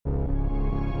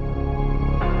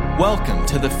Welcome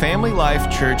to the Family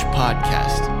Life Church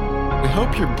podcast. We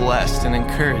hope you're blessed and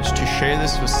encouraged to share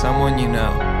this with someone you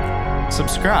know.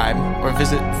 Subscribe or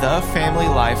visit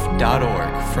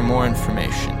thefamilylife.org for more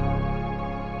information.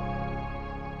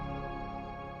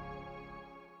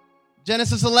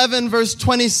 Genesis 11, verse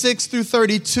 26 through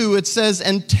 32, it says,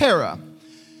 "And Terah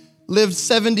lived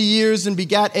 70 years and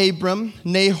begat Abram,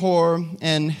 Nahor,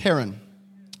 and Haran.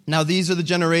 Now these are the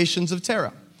generations of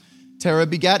Terah. Terah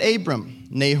begat Abram,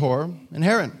 Nahor, and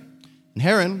Haran. And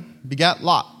Haran begat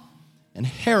Lot. And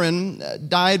Haran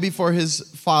died before his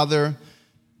father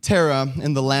Terah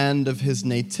in the land of his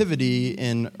nativity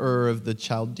in Ur of the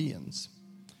Chaldeans.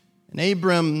 And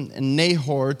Abram and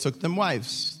Nahor took them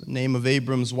wives. The name of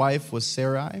Abram's wife was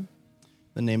Sarai.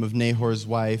 The name of Nahor's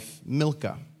wife,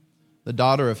 Milcah, the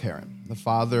daughter of Haran, the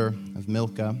father of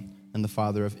Milcah, and the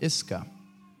father of Iscah.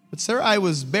 But Sarai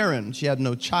was barren, she had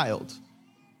no child.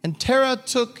 And Terah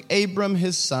took Abram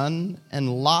his son,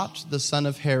 and Lot the son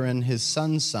of Haran his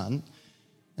son's son,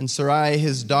 and Sarai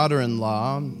his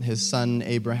daughter-in-law, his son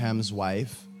Abraham's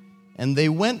wife. And they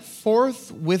went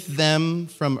forth with them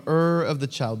from Ur of the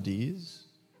Chaldees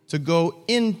to go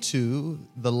into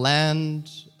the land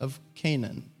of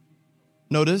Canaan."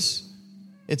 Notice,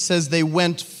 it says they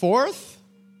went forth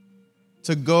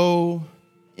to go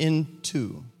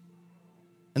into.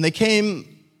 And they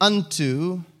came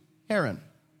unto Haran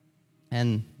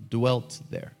and dwelt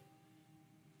there.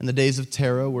 And the days of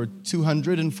Terah were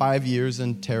 205 years,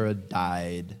 and Terah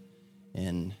died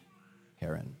in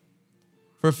Haran.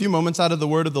 For a few moments out of the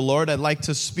word of the Lord, I'd like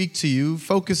to speak to you,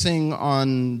 focusing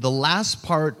on the last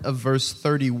part of verse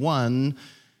 31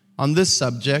 on this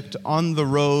subject, on the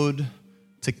road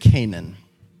to Canaan.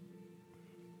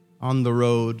 On the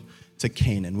road to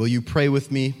Canaan. Will you pray with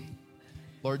me?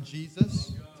 Lord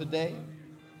Jesus, today,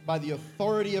 by the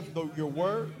authority of your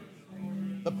word,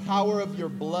 the power of your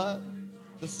blood,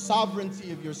 the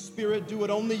sovereignty of your spirit, do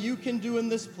what only you can do in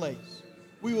this place.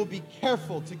 We will be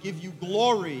careful to give you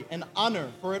glory and honor,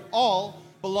 for it all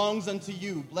belongs unto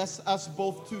you. Bless us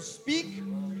both to speak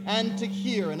and to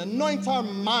hear, and anoint our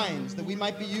minds that we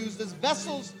might be used as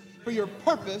vessels for your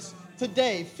purpose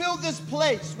today. Fill this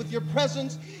place with your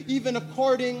presence, even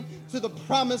according to the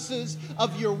promises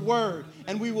of your word.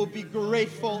 And we will be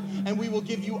grateful, and we will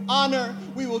give you honor,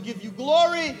 we will give you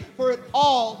glory, for it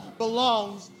all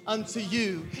belongs unto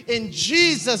you. In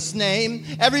Jesus' name,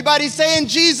 everybody say, in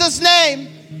Jesus' name.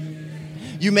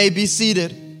 You may be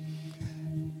seated.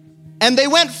 "And they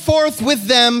went forth with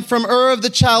them from Ur of the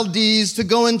Chaldees to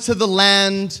go into the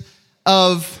land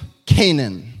of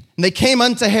Canaan. And they came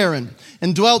unto Haran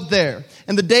and dwelt there.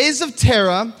 And the days of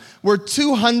Terah were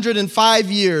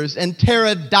 205 years, and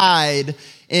Terah died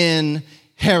in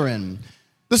Haran."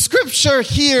 The scripture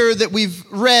here that we've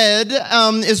read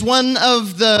is one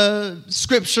of the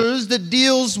scriptures that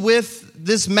deals with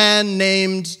this man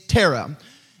named Terah.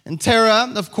 And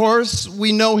Terah, of course,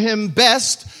 we know him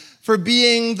best for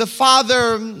being the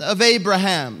father of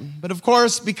Abraham. But of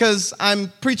course, because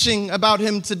I'm preaching about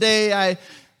him today, I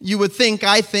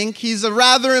think he's a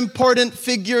rather important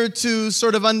figure to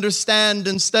sort of understand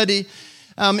and study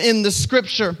in the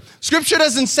scripture. Scripture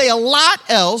doesn't say a lot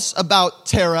else about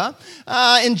Terah.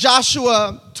 In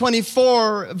Joshua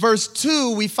 24, verse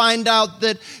 2, we find out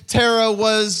that Terah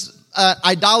was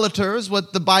idolaters,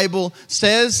 what the Bible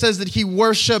says that he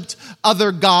worshiped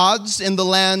other gods in the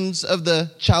lands of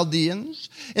the Chaldeans.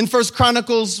 In 1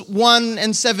 Chronicles 1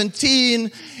 and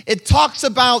 17, it talks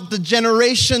about the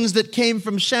generations that came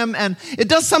from Shem, and it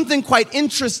does something quite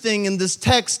interesting in this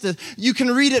text. You can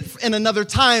read it in another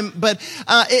time, but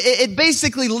it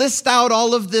basically lists out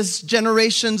all of this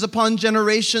generations upon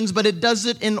generations, but it does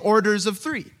it in orders of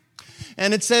three.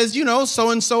 And it says,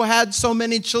 so-and-so had so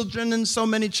many children and so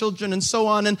many children and so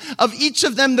on. And of each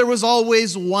of them, there was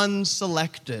always one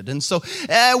selected. And so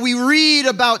we read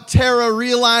about Terah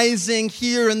realizing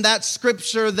here in that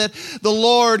scripture that the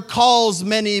Lord calls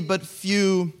many, but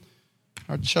few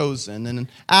are chosen. And in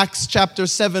Acts chapter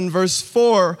 7, verse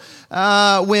 4,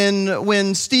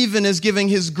 when Stephen is giving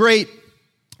his great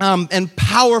and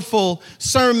powerful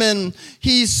sermon,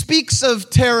 he speaks of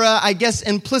Terah, I guess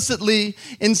implicitly,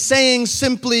 in saying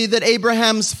simply that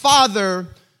Abraham's father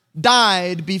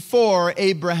died before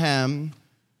Abraham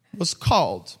was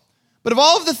called. But of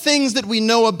all of the things that we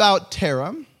know about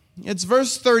Terah, it's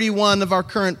verse 31 of our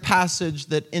current passage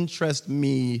that interests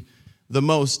me the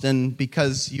most. And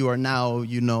because you are now,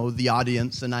 the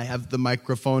audience, and I have the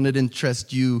microphone, it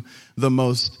interests you the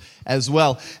most as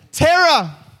well.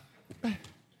 Terah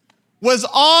was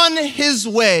on his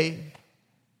way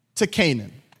to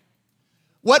Canaan.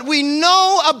 What we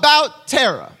know about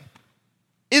Terah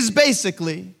is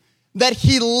basically that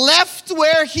he left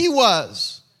where he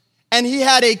was and he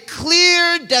had a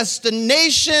clear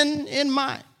destination in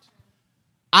mind.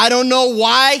 I don't know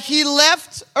why he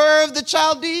left Ur of the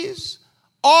Chaldees.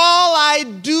 All I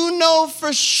do know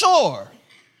for sure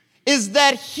is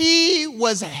that he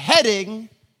was heading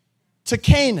to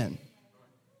Canaan.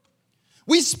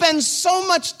 We spend so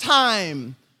much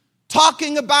time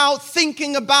talking about,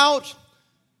 thinking about,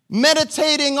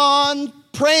 meditating on,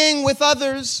 praying with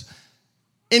others,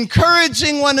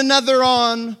 encouraging one another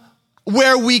on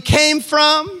where we came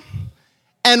from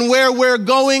and where we're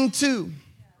going to.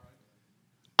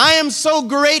 I am so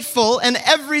grateful, and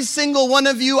every single one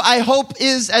of you, I hope,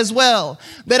 is as well,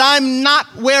 that I'm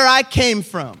not where I came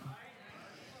from,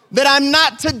 that I'm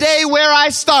not today where I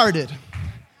started.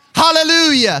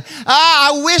 Hallelujah.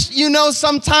 I wish,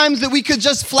 sometimes that we could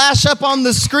just flash up on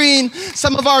the screen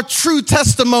some of our true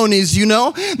testimonies,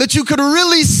 that you could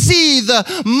really see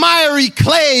the miry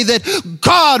clay that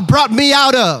God brought me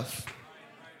out of.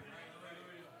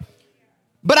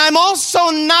 But I'm also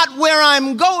not where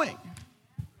I'm going.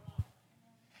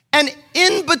 And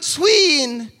in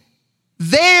between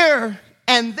there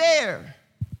and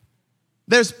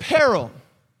there's peril.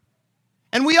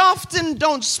 And we often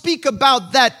don't speak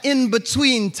about that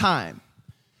in-between time.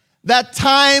 That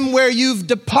time where you've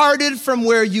departed from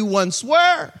where you once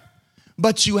were,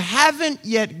 but you haven't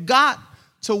yet got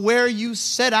to where you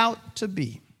set out to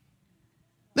be.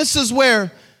 This is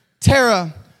where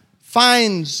Terah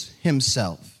finds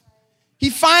himself. He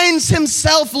finds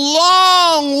himself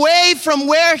long way from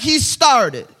where he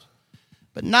started,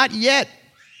 but not yet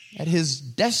at his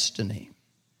destiny.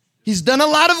 He's done a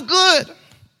lot of good,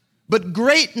 but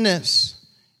greatness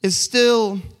is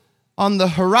still on the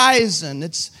horizon.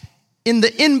 It's in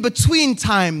the in-between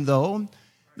time, though,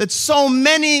 that so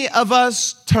many of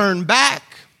us turn back,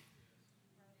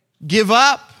 give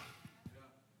up,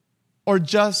 or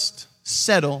just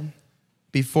settle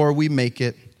before we make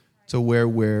it to where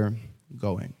we're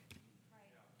going.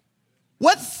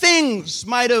 What things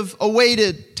might have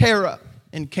awaited Terah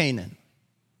in Canaan?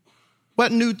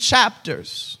 What new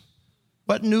chapters?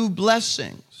 What new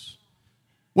blessings?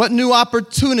 What new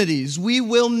opportunities? We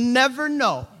will never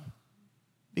know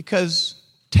because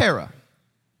Terah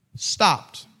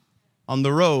stopped on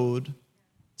the road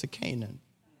to Canaan.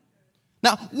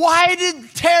 Now, why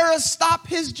did Terah stop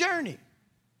his journey?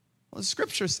 Well, the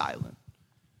scripture's silent.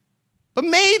 But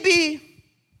maybe,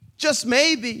 just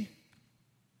maybe,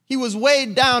 he was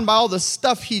weighed down by all the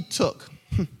stuff he took.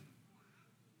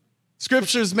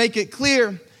 Scriptures make it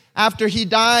clear. After he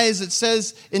dies, it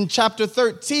says in chapter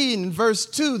 13, verse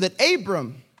 2, that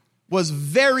Abram was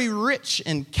very rich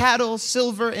in cattle,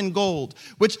 silver, and gold,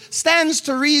 which stands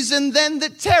to reason then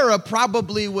that Terah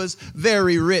probably was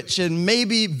very rich and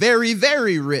maybe very,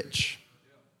 very rich.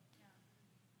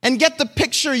 And get the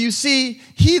picture, you see,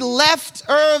 he left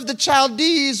Ur of the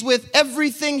Chaldees with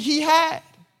everything he had.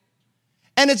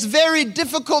 And it's very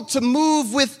difficult to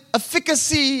move with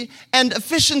efficacy and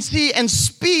efficiency and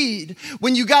speed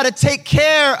when you got to take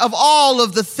care of all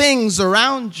of the things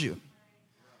around you.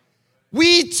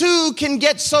 We too can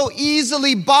get so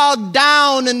easily bogged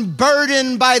down and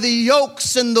burdened by the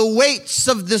yokes and the weights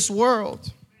of this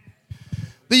world.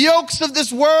 The yokes of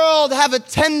this world have a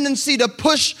tendency to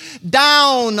push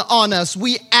down on us.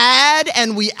 We add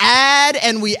and we add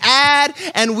and we add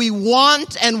and we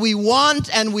want and we want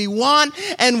and we want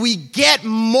and we get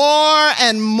more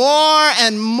and more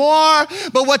and more.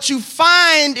 But what you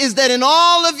find is that in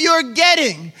all of your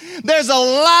getting, there's a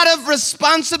lot of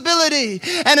responsibility.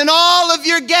 And in all of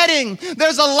your getting,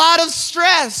 there's a lot of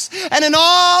stress. And in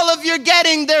all of your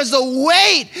getting, there's a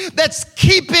weight that's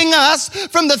keeping us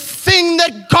from the thing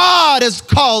that God has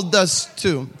called us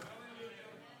to.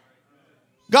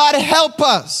 God, help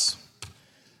us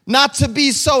not to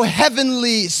be so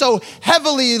heavenly, so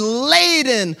heavily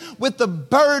laden with the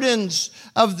burdens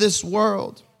of this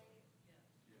world.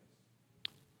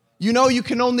 You know, you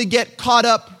can only get caught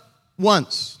up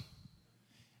once.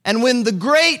 And when the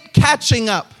great catching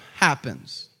up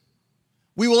happens,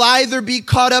 we will either be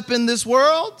caught up in this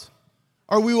world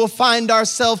or we will find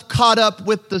ourselves caught up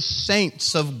with the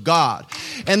saints of God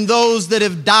and those that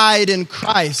have died in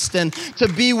Christ and to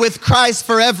be with Christ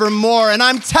forevermore. And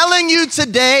I'm telling you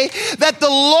today that the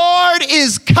Lord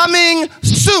is coming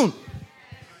soon.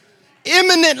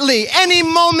 Imminently, any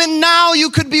moment now,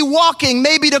 you could be walking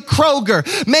maybe to Kroger,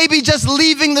 maybe just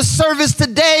leaving the service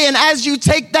today, and as you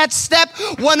take that step,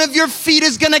 one of your feet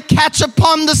is going to catch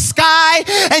upon the sky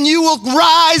and you will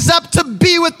rise up to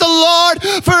be with the Lord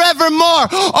forevermore.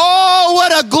 Oh,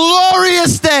 what a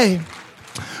glorious day.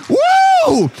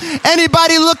 Woo!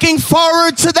 Anybody looking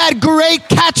forward to that great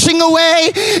catching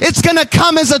away? It's going to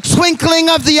come as a twinkling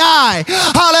of the eye.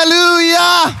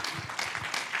 Hallelujah.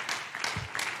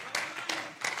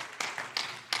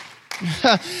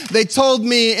 They told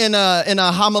me in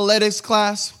a homiletics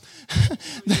class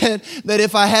that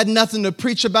if I had nothing to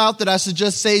preach about, that I should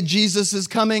just say Jesus is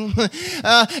coming.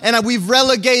 And we've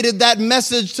relegated that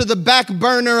message to the back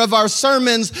burner of our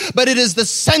sermons, but it is the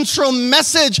central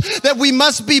message that we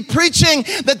must be preaching,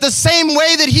 that the same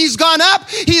way that he's gone up,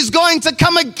 he's going to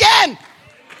come again.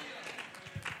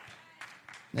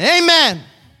 Amen.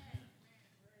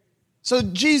 So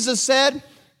Jesus said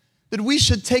that we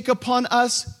should take upon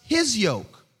us his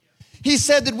yoke. He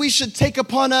said that we should take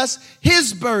upon us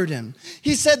his burden.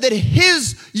 He said that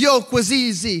his yoke was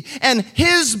easy and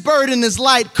his burden is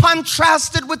light,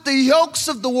 contrasted with the yokes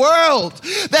of the world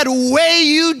that weigh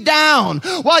you down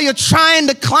while you're trying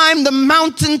to climb the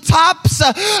mountaintops.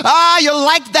 You're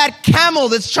like that camel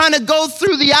that's trying to go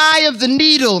through the eye of the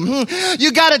needle.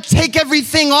 You got to take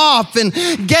everything off and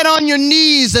get on your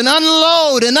knees and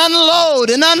unload and unload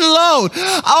and unload.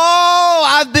 Oh,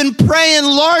 I've been praying,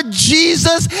 Lord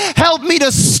Jesus, help me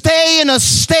to stay in a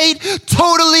state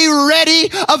totally ready,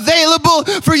 available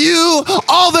for you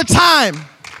all the time.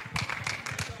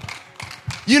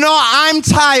 You know, I'm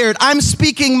tired. I'm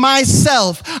speaking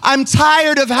myself. I'm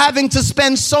tired of having to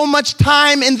spend so much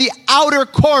time in the outer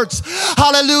courts,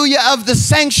 hallelujah, of the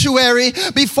sanctuary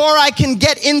before I can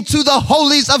get into the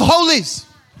holies of holies.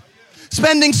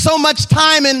 Spending so much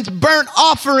time in burnt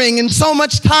offering and so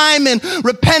much time in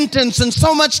repentance and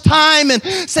so much time in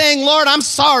saying, Lord, I'm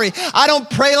sorry. I don't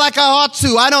pray like I ought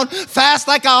to. I don't fast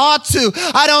like I ought to.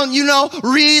 I don't,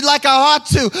 read like I ought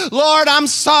to. Lord, I'm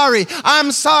sorry.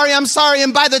 I'm sorry. I'm sorry.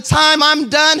 And by the time I'm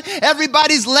done,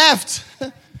 everybody's left.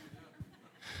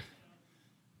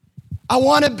 I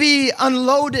want to be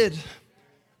unloaded,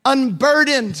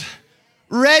 unburdened,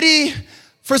 ready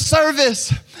for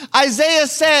service. Isaiah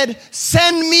said,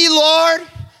 send me, Lord,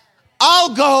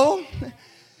 I'll go.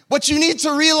 What you need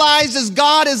to realize is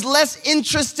God is less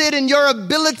interested in your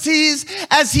abilities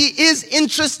as he is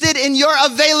interested in your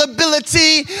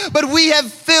availability. But we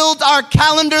have filled our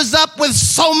calendars up with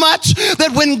so much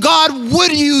that when God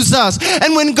would use us,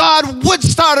 and when God would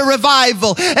start a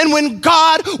revival, and when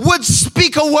God would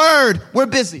speak a word, we're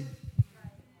busy.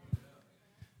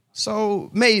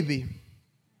 So maybe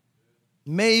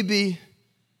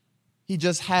he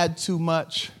just had too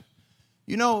much.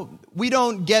 We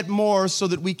don't get more so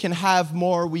that we can have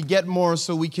more. We get more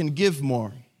so we can give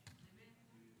more.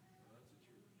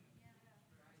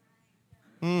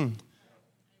 We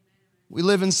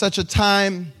live in such a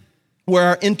time where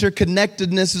our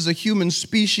interconnectedness as a human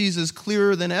species is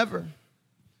clearer than ever.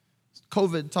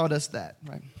 COVID taught us that,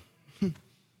 right?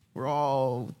 We're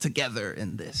all together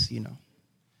in this, And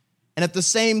at the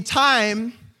same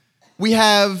time, we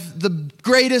have the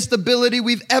greatest ability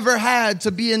we've ever had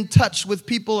to be in touch with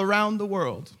people around the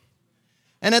world.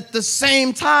 And at the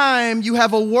same time, you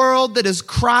have a world that is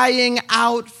crying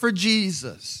out for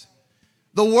Jesus.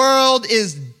 The world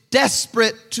is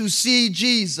desperate to see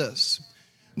Jesus.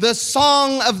 The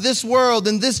song of this world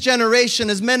and this generation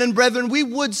is, men and brethren, we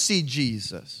would see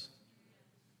Jesus.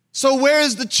 So where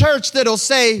is the church that'll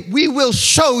say, we will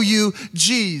show you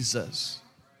Jesus?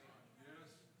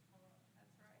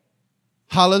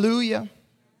 Hallelujah.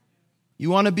 You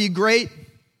want to be great?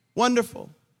 Wonderful.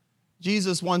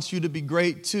 Jesus wants you to be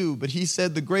great too, but he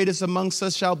said the greatest amongst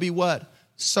us shall be what?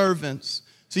 Servants.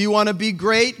 So you want to be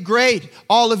great? Great.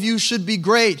 All of you should be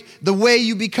great. The way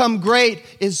you become great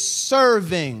is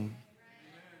serving.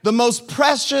 The most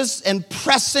precious and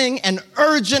pressing and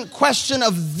urgent question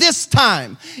of this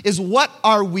time is, what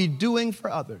are we doing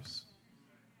for others?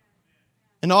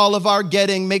 In all of our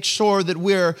getting, make sure that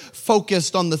we're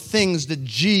focused on the things that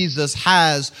Jesus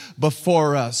has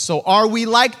before us. So are we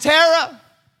like Terah,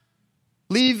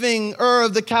 leaving Ur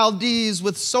of the Chaldees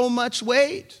with so much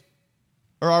weight?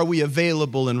 Or are we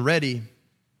available and ready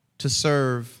to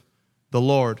serve the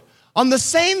Lord? On the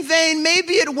same vein,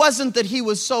 maybe it wasn't that he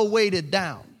was so weighted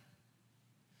down.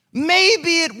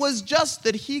 Maybe it was just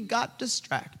that he got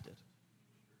distracted.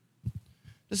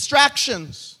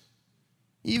 Distractions,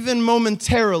 even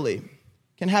momentarily,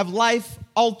 can have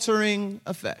life-altering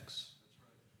effects.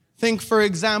 Think, for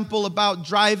example, about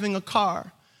driving a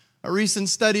car. A recent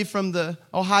study from the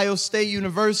Ohio State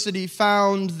University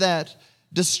found that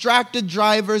distracted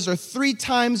drivers are 3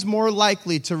 times more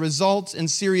likely to result in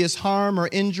serious harm or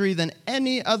injury than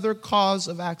any other cause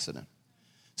of accident.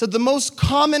 So the most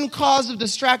common cause of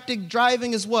distracted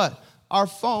driving is what? Our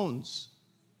phones.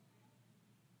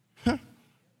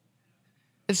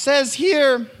 It says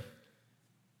here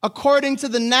according to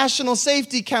the National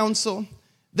Safety Council,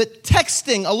 that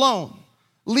texting alone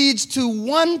leads to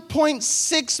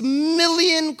 1.6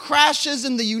 million crashes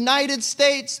in the United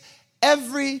States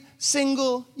every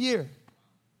single year.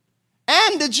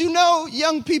 And did you know,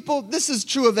 young people, this is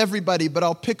true of everybody, but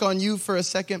I'll pick on you for a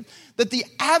second, that the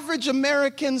average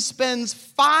American spends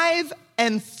 5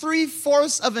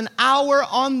 3/4 of an hour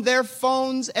on their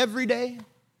phones every day?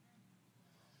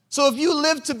 So if you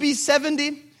live to be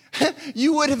 70,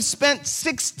 you would have spent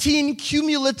 16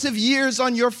 cumulative years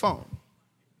on your phone.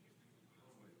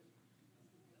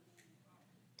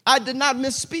 I did not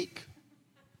misspeak.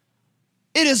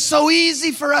 It is so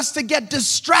easy for us to get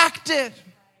distracted,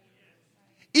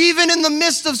 even in the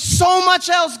midst of so much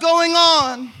else going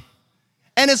on.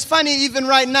 And it's funny, even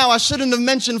right now, I shouldn't have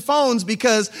mentioned phones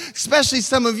because especially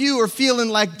some of you are feeling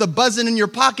like the buzzing in your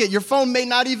pocket. Your phone may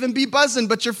not even be buzzing,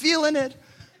 but you're feeling it.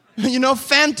 You know,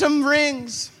 phantom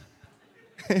rings.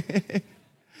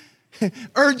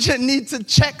 Urgent need to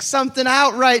check something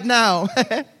out right now.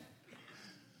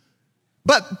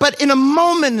 But in a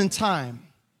moment in time,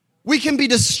 we can be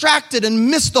distracted and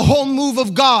miss the whole move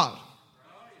of God.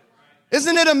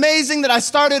 Isn't it amazing that I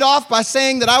started off by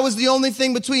saying that I was the only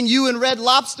thing between you and Red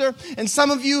Lobster? And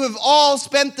some of you have all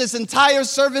spent this entire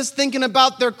service thinking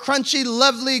about their crunchy,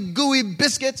 lovely, gooey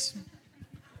biscuits.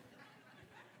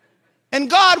 And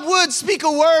God would speak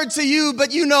a word to you,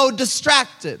 but you know,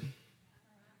 distracted.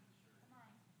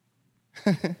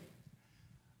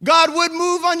 God would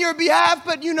move on your behalf,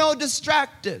 but you know,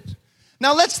 distracted.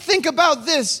 Now let's think about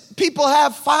this. People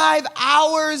have 5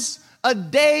 hours a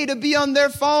day to be on their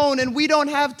phone, and we don't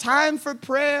have time for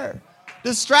prayer.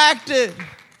 Distracted.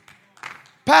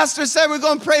 Pastor said we're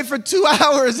going to pray for 2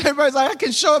 hours. Everybody's like, I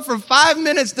can show up for 5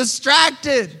 minutes.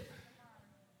 Distracted.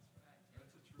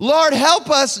 Lord,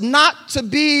 help us not to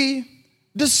be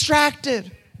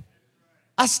distracted.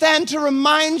 I stand to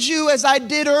remind you, as I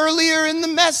did earlier in the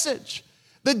message,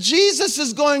 that Jesus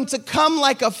is going to come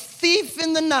like a thief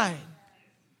in the night.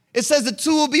 It says the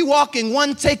two will be walking,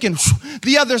 one taken,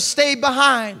 the other stay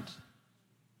behind.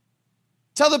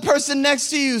 Tell the person next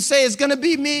to you, say, it's going to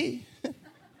be me.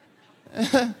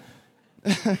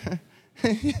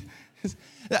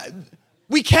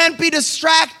 We can't be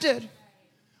distracted.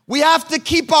 We have to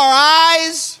keep our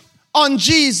eyes on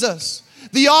Jesus,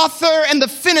 the author and the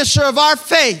finisher of our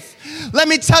faith. Let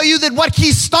me tell you that what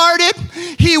he started,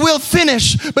 he will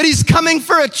finish. But he's coming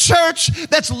for a church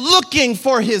that's looking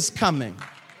for his coming.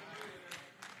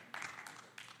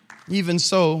 Even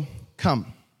so,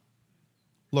 come.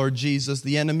 Lord Jesus,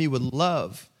 the enemy would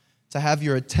love to have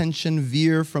your attention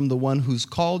veer from the one who's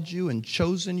called you and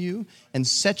chosen you and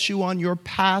set you on your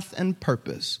path and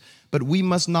purpose. But we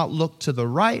must not look to the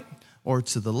right or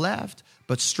to the left,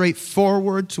 but straight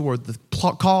forward toward the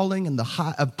calling and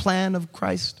the plan of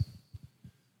Christ.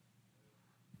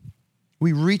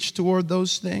 We reach toward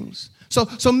those things.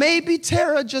 So maybe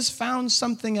Terah just found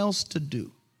something else to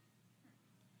do.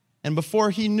 And before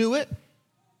he knew it,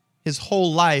 his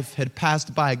whole life had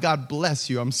passed by. God bless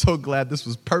you. I'm so glad this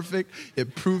was perfect.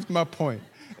 It proved my point.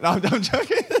 I'm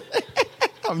joking.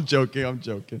 I'm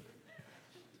joking.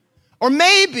 Or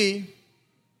maybe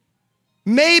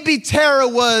Terah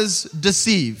was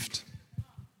deceived.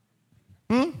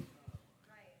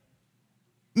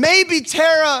 Maybe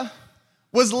Terah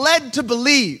was led to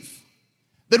believe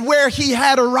that where he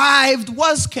had arrived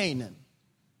was Canaan.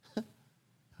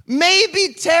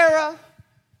 Maybe Terah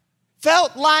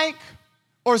felt like,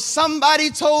 or somebody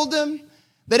told him,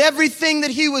 that everything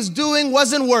that he was doing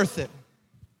wasn't worth it,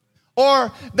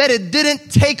 or that it didn't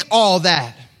take all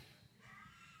that.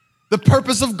 The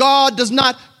purpose of God does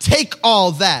not take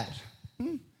all that.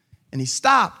 And he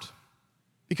stopped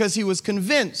because he was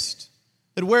convinced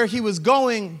that where he was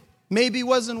going maybe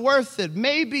wasn't worth it.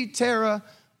 Maybe Terah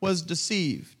was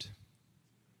deceived.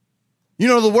 You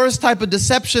know, the worst type of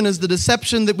deception is the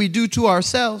deception that we do to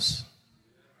ourselves.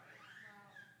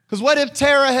 Because what if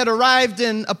Terah had arrived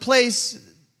in a place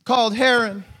called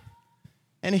Haran,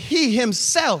 and he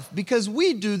himself, because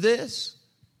we do this,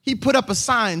 he put up a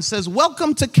sign, says,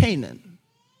 "Welcome to Canaan."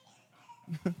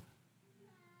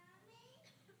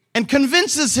 And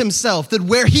convinces himself that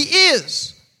where he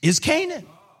is Canaan.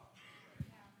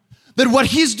 That what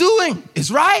he's doing is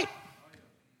right.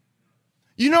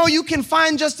 You know, you can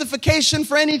find justification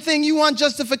for anything you want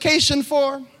justification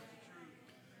for.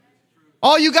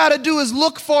 All you got to do is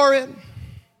look for it.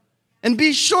 And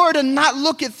be sure to not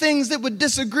look at things that would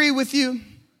disagree with you.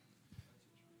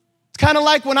 It's kind of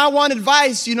like when I want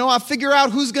advice, you know, I figure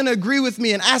out who's going to agree with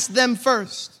me and ask them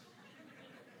first.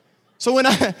 So when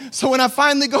I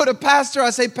finally go to pastor,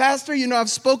 I say, "Pastor, you know, I've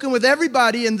spoken with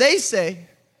everybody and they say."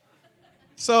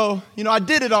 So, I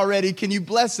did it already. Can you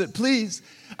bless it, please?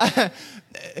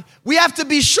 We have to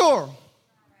be sure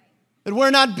that we're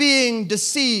not being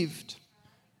deceived.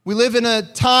 We live in a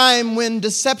time when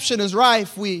deception is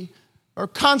rife. We are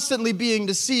constantly being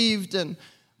deceived and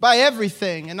by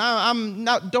everything. And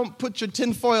don't put your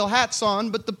tinfoil hats on,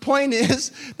 but the point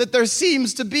is that there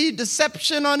seems to be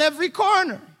deception on every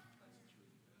corner.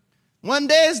 One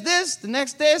day is this, the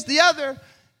next day is the other.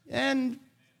 And,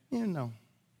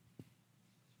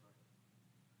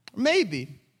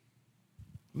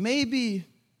 maybe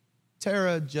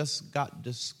Tara just got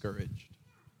discouraged.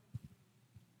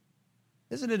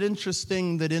 Isn't it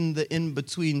interesting that in the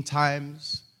in-between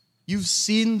times, you've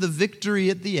seen the victory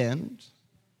at the end,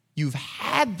 you've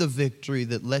had the victory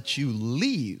that lets you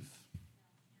leave,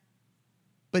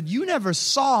 but you never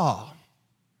saw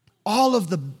all of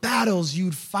the battles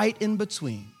you'd fight in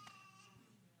between.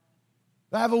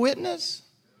 Do I have a witness?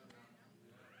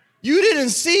 You didn't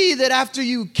see that after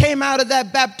you came out of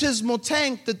that baptismal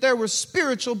tank that there were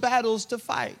spiritual battles to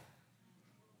fight.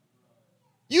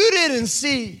 You didn't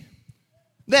see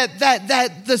that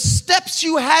the steps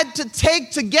you had to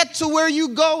take to get to where you're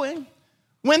going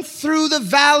went through the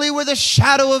valley where the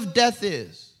shadow of death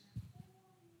is.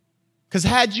 Because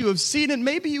had you have seen it,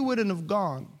 maybe you wouldn't have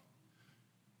gone.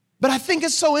 But I think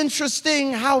it's so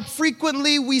interesting how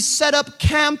frequently we set up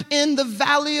camp in the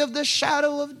valley of the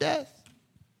shadow of death.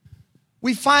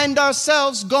 We find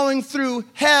ourselves going through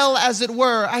hell, as it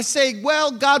were. I say, well,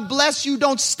 God bless you,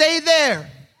 don't stay there.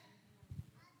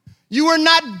 You are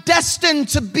not destined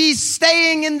to be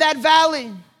staying in that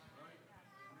valley.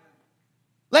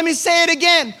 Let me say it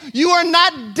again. You are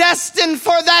not destined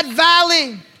for that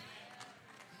valley.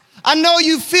 I know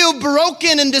you feel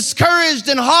broken and discouraged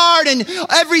and hard, and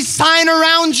every sign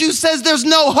around you says there's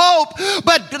no hope.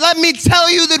 But let me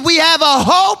tell you that we have a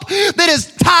hope that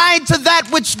is tied to that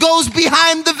which goes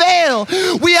behind the veil.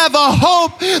 We have a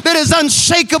hope that is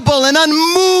unshakable and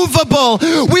unmovable.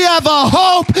 We have a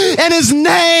hope, and his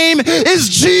name is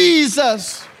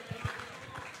Jesus.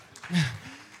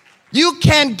 You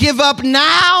can't give up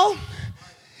now.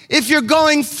 If you're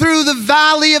going through the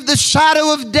valley of the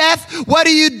shadow of death, what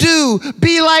do?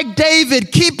 Be like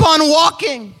David. Keep on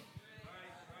walking.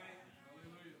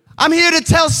 I'm here to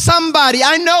tell somebody,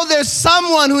 I know there's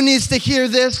someone who needs to hear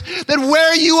this, that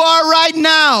where you are right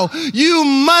now, you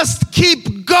must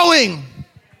keep going.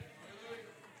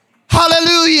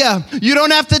 Hallelujah. You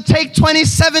don't have to take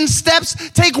 27 steps.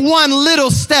 Take one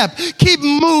little step. Keep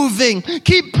moving.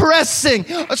 Keep pressing.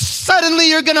 Suddenly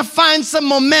you're going to find some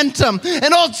momentum.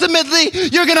 And ultimately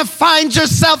you're going to find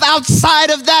yourself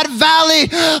outside of that valley.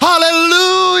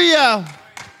 Hallelujah.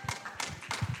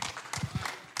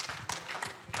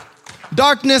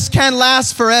 Darkness can't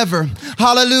last forever.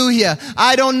 Hallelujah.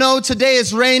 I don't know. Today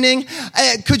is raining.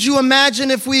 Could you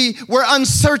imagine if we were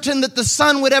uncertain that the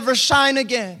sun would ever shine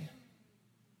again?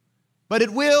 But it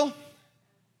will.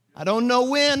 I don't know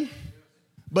when,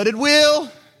 but it will.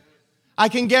 I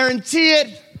can guarantee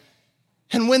it.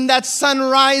 And when that sun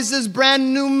rises,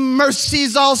 brand new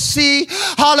mercies I'll see.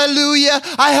 Hallelujah.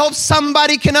 I hope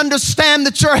somebody can understand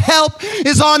that your help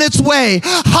is on its way.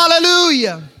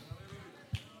 Hallelujah.